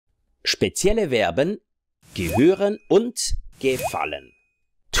Spezielle Verben gehören und gefallen.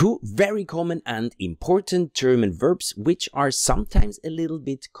 Two very common and important German verbs which are sometimes a little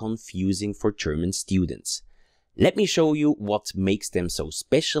bit confusing for German students. Let me show you what makes them so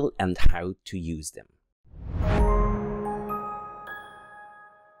special and how to use them.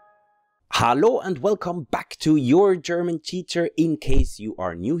 Hallo and welcome back to Your German Teacher. In case you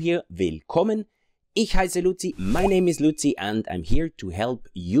are new here, willkommen. Ich heiße Luzi, my name is Luzi and I'm here to help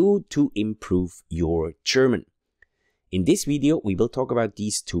you to improve your German. In this video we will talk about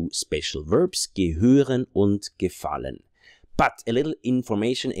these two special verbs, gehören und gefallen. But a little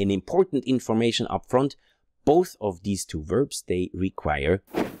information, an important information up front, both of these two verbs, they require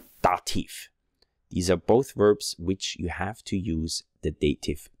dative. These are both verbs which you have to use the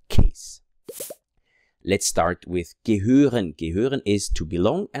dative case. Let's start with gehören. Gehören is to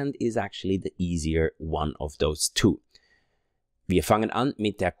belong and is actually the easier one of those two. Wir fangen an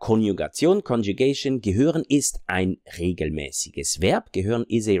mit der Konjugation, conjugation. Gehören ist ein regelmäßiges Verb. Gehören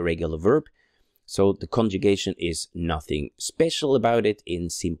is a regular verb. So the conjugation is nothing special about it.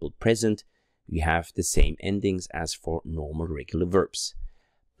 In simple present, we have the same endings as for normal regular verbs.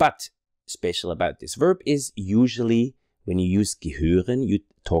 But special about this verb is usually when you use gehören, you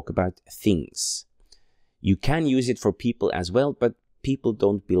talk about things. You can use it for people as well, but people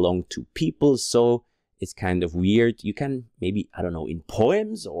don't belong to people, so it's kind of weird. You can maybe, I don't know, in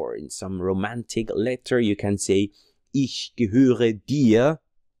poems or in some romantic letter, you can say, ich gehöre dir,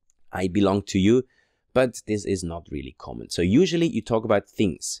 I belong to you, but this is not really common. So usually you talk about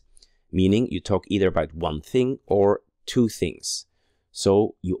things, meaning you talk either about one thing or two things.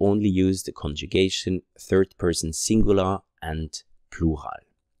 So you only use the conjugation third person singular and plural.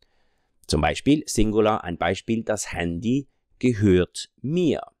 Zum Beispiel, Singular, ein Beispiel, das Handy gehört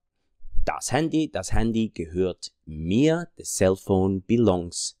mir. Das Handy gehört mir. The cell phone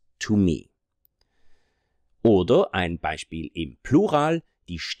belongs to me. Oder ein Beispiel im Plural,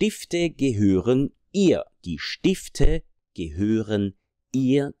 die Stifte gehören ihr. Die Stifte gehören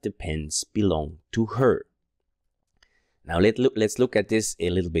ihr. The pens belong to her. Now let's look at this a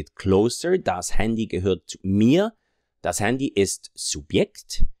little bit closer. Das Handy gehört mir. Das Handy ist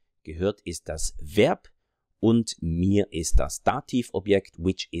Subjekt. Gehört ist das Verb und mir ist das Dativobjekt,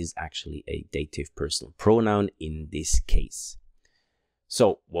 which is actually a dative personal pronoun in this case.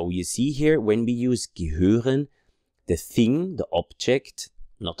 So, what you see here, when we use gehören, the thing, the object,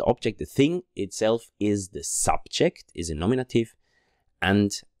 not the object, the thing itself is the subject, is a nominative,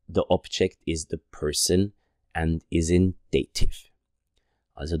 and the object is the person and is in dative.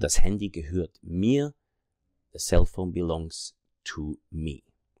 Also das Handy gehört mir, the cell phone belongs to me.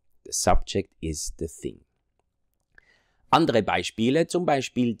 The subject is the thing. Andere Beispiele, zum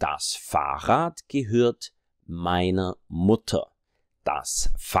Beispiel das Fahrrad gehört meiner Mutter.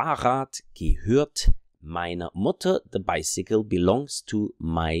 Das Fahrrad gehört meiner Mutter. The bicycle belongs to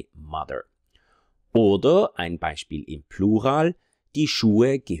my mother. Oder ein Beispiel im Plural, die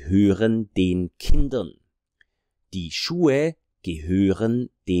Schuhe gehören den Kindern. Die Schuhe gehören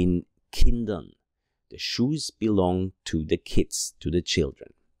den Kindern. The shoes belong to the kids, to the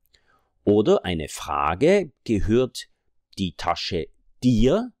children. Oder eine Frage, gehört die Tasche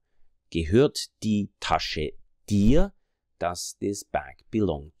dir? Gehört die Tasche dir? Does this bag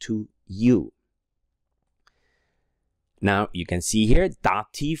belong to you? Now you can see here,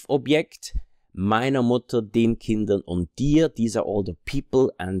 Dativobjekt, meiner Mutter, den Kindern und dir. These are all the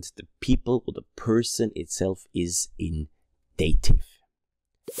people and the people or the person itself is in dative.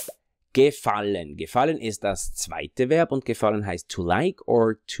 Gefallen. Gefallen ist das zweite Verb und gefallen heißt to like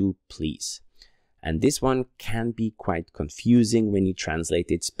or to please. And this one can be quite confusing when you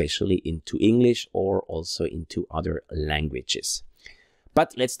translate it, especially into English or also into other languages.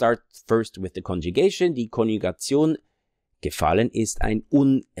 But let's start first with the conjugation. Die Konjugation gefallen ist ein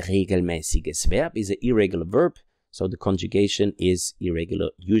unregelmäßiges Verb, is an irregular verb. So the conjugation is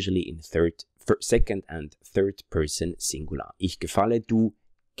irregular, usually in second and third person singular. Ich gefalle, du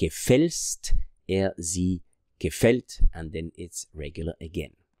gefällst, sie gefällt, and then it's regular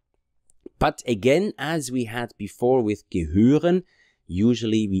again. But again, as we had before with gehören,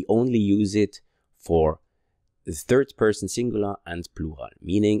 usually we only use it for the third person singular and plural,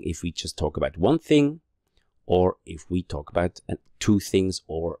 meaning if we just talk about one thing or if we talk about two things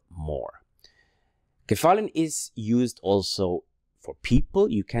or more. Gefallen is used also for people.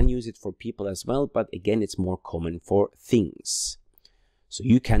 You can use it for people as well, but again, it's more common for things. So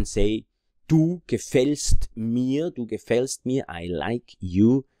you can say, du gefällst mir, I like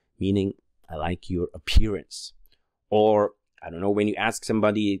you, meaning I like your appearance. Or, I don't know, when you ask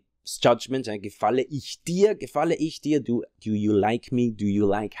somebody judgment, gefalle ich dir, do you like me, do you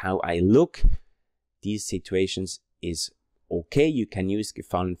like how I look? These situations is okay, you can use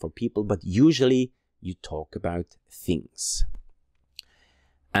gefallen for people, but usually you talk about things.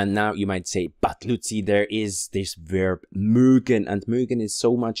 And now you might say, but Luzi, there is this verb mögen, and mögen is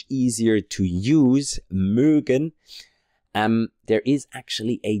so much easier to use, mögen. There is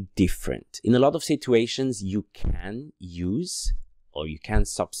actually a difference. In a lot of situations, you can use, or you can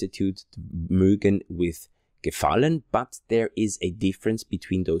substitute mögen with gefallen, but there is a difference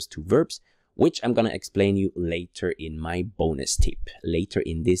between those two verbs, which I'm going to explain you later in my bonus tip, later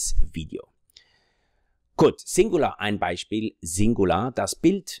in this video. Gut, Singular, ein Beispiel, Singular, das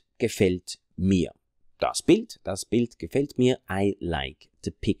Bild gefällt mir. Das Bild gefällt mir, I like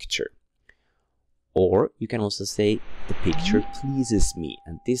the picture. Or you can also say, the picture pleases me.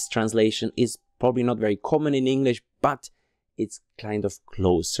 And this translation is probably not very common in English, but it's kind of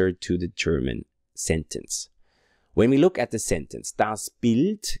closer to the German sentence. When we look at the sentence, das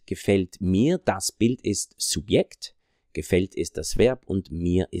Bild gefällt mir, das Bild ist Subjekt, gefällt ist das Verb und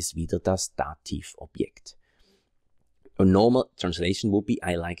mir ist wieder das Dativobjekt. A normal translation would be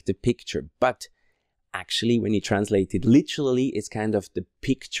I like the picture, but actually when you translate it literally, it's kind of the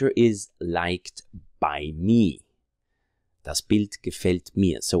picture is liked by me. Das Bild gefällt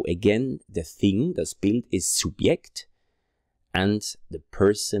mir. So again, the thing, das Bild is Subjekt, and the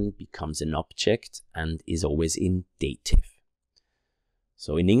person becomes an object and is always in dative.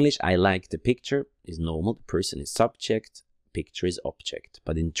 So in English, I like the picture is normal, the person is subject, picture is object.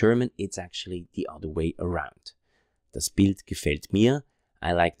 But in German, it's actually the other way around. Das Bild gefällt mir,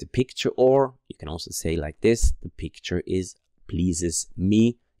 I like the picture, or you can also say like this, the picture is pleases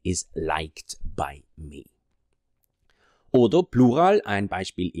me, is liked by me. Oder Plural, ein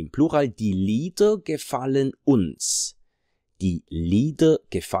Beispiel im Plural, die Lieder gefallen uns. Die Lieder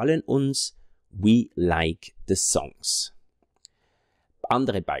gefallen uns, we like the songs.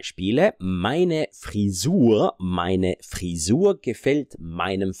 Andere Beispiele, meine Frisur gefällt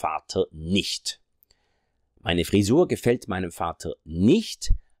meinem Vater nicht. Meine Frisur gefällt meinem Vater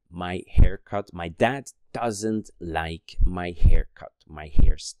nicht. My haircut, my dad doesn't like my haircut, my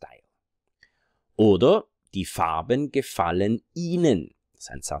hairstyle. Oder die Farben gefallen Ihnen. Das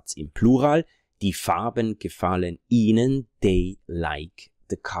ist ein Satz im Plural. Die Farben gefallen Ihnen, they like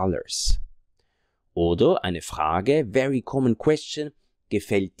the colors. Oder eine Frage, very common question,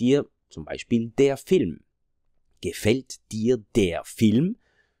 gefällt dir zum Beispiel der Film? Gefällt dir der Film?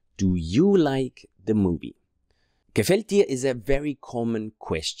 Do you like the movie? Gefällt dir is a very common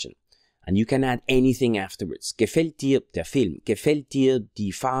question. And you can add anything afterwards. Gefällt dir der Film? Gefällt dir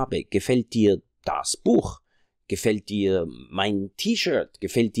die Farbe? Gefällt dir das Buch? Gefällt dir mein T-Shirt?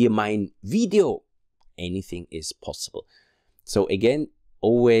 Gefällt dir mein Video? Anything is possible. So again,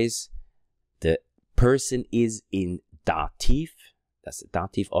 always the person is in dative. That's the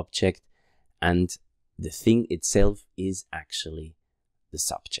dative object. And the thing itself is actually the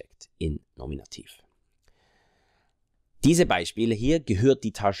subject in nominativ. Diese Beispiele hier, gehört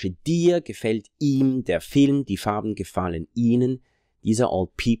die Tasche dir, gefällt ihm der Film, die Farben gefallen ihnen. These are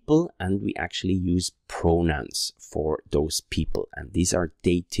all people, and we actually use pronouns for those people, and these are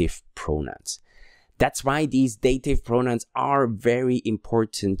dative pronouns. That's why these dative pronouns are very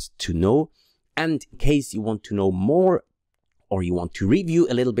important to know, and in case you want to know more or you want to review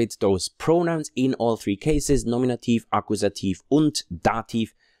a little bit those pronouns in all three cases, nominativ, accusativ und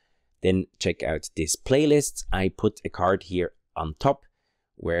dativ, then check out this playlist. I put a card here on top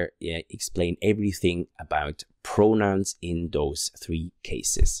where I explain everything about pronouns in those three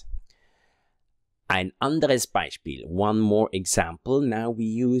cases. Ein anderes Beispiel, one more example. Now we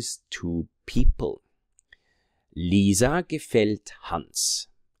use two people. Lisa gefällt Hans.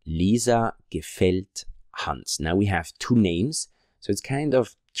 Lisa gefällt Hans. Now we have two names, so it's kind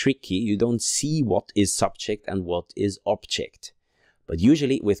of tricky. You don't see what is subject and what is object. But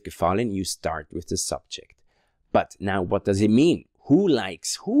usually with gefallen, you start with the subject. But now what does it mean? Who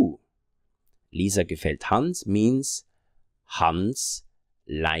likes who? Lisa gefällt Hans means Hans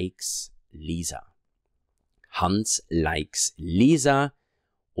likes Lisa. Hans likes Lisa,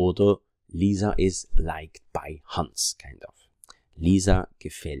 oder Lisa is liked by Hans, kind of. Lisa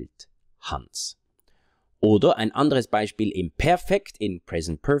gefällt Hans. Oder ein anderes Beispiel im Perfekt, in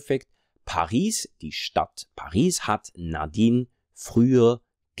Present Perfect. Paris, die Stadt Paris, hat Nadine früher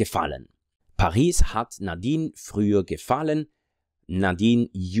gefallen. Paris hat Nadine früher gefallen. Nadine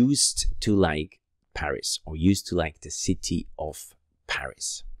used to like Paris, or used to like the city of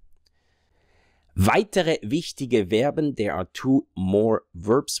Paris. Weitere wichtige Verben, there are two more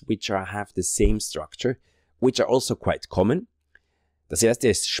verbs which have the same structure, which are also quite common. Das erste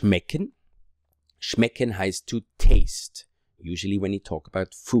ist schmecken. Schmecken heißt to taste, usually when you talk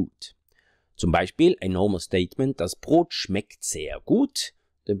about food. Zum Beispiel, a normal statement, das Brot schmeckt sehr gut,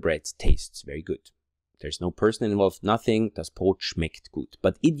 the bread tastes very good. There's no person involved, nothing, das Brot schmeckt gut.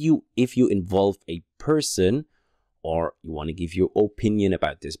 But if you involve a person, or you want to give your opinion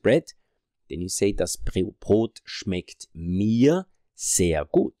about this bread, then you say, das Brot schmeckt mir sehr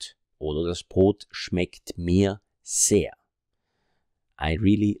gut. Oder das Brot schmeckt mir sehr. I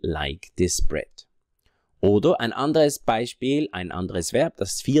really like this bread. Oder ein anderes Beispiel, ein anderes Verb,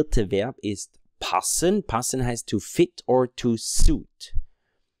 das vierte Verb ist passen. Passen heißt to fit or to suit.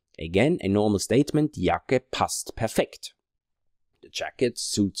 Again, a normal statement, die Jacke passt perfekt. The jacket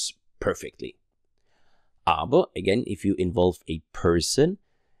suits perfectly. Aber, again, if you involve a person,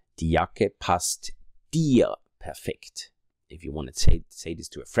 die Jacke passt dir perfekt. If you want to say this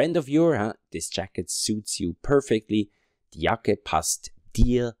to a friend of yours, this jacket suits you perfectly. Die Jacke passt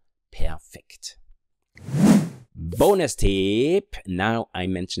dir perfekt. Bonus tip. Now I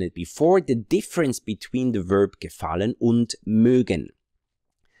mentioned it before, the difference between the verb gefallen und mögen.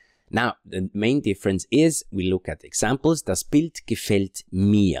 Now, the main difference is, we look at examples, das Bild gefällt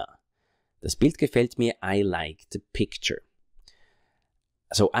mir. Das Bild gefällt mir, I like the picture.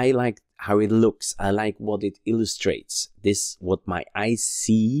 So I like how it looks, I like what it illustrates. This, what my eyes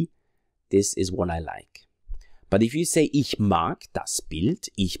see, this is what I like. But if you say, ich mag das Bild,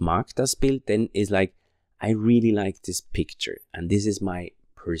 then it's like, I really like this picture. And this is my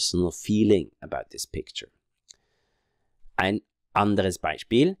personal feeling about this picture. Ein anderes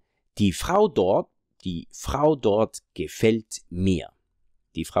Beispiel. Die Frau dort gefällt mir.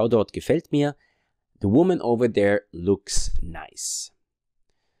 Die Frau dort gefällt mir. The woman over there looks nice.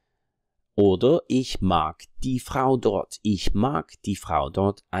 Oder ich mag die Frau dort. Ich mag die Frau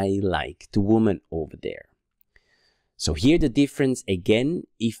dort. I like the woman over there. So here the difference again,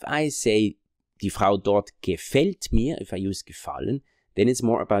 if I say die Frau dort gefällt mir, if I use gefallen, then it's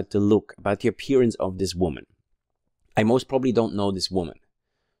more about the look, about the appearance of this woman. I most probably don't know this woman.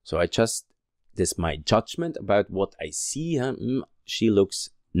 So this is my judgment about what I see. She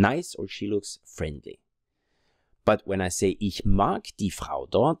looks nice or she looks friendly. But when I say ich mag die Frau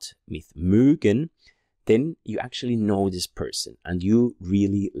dort, with mögen, then you actually know this person and you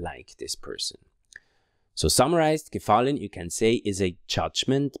really like this person. So summarized, gefallen, you can say, is a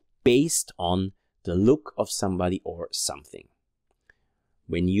judgment based on the look of somebody or something.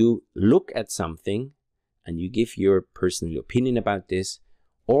 When you look at something and you give your personal opinion about this,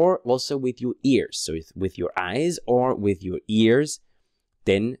 or also with your ears, so with your eyes or with your ears,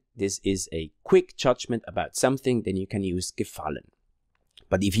 then this is a quick judgment about something, then you can use gefallen.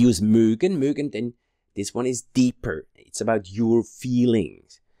 But if you use mögen, then this one is deeper. It's about your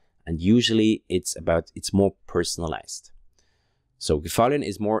feelings. And usually it's more personalized. So gefallen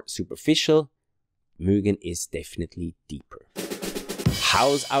is more superficial, mögen is definitely deeper.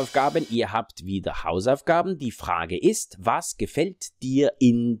 Hausaufgaben, ihr habt wieder Hausaufgaben. Die Frage ist, was gefällt dir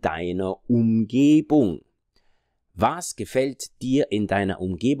in deiner Umgebung? Was gefällt dir in deiner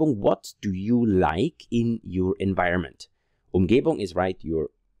Umgebung? What do you like in your environment? Umgebung is your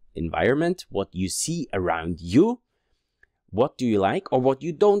environment, what you see around you. What do you like or what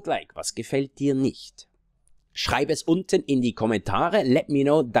you don't like? Was gefällt dir nicht? Schreib es unten in die Kommentare. Let me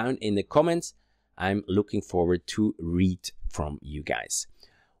know down in the comments. I'm looking forward to read from you guys.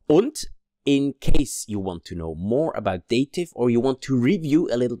 Und in case you want to know more about dative or you want to review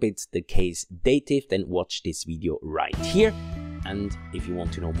a little bit the case dative, then watch this video right here. And if you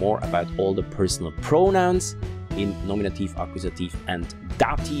want to know more about all the personal pronouns in Nominativ, Akkusativ and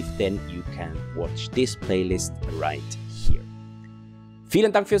Dativ, then you can watch this playlist right here.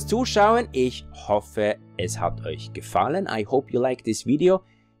 Vielen Dank fürs Zuschauen. Ich hoffe, es hat euch gefallen. I hope you like this video.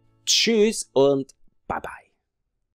 Tschüss und bye bye.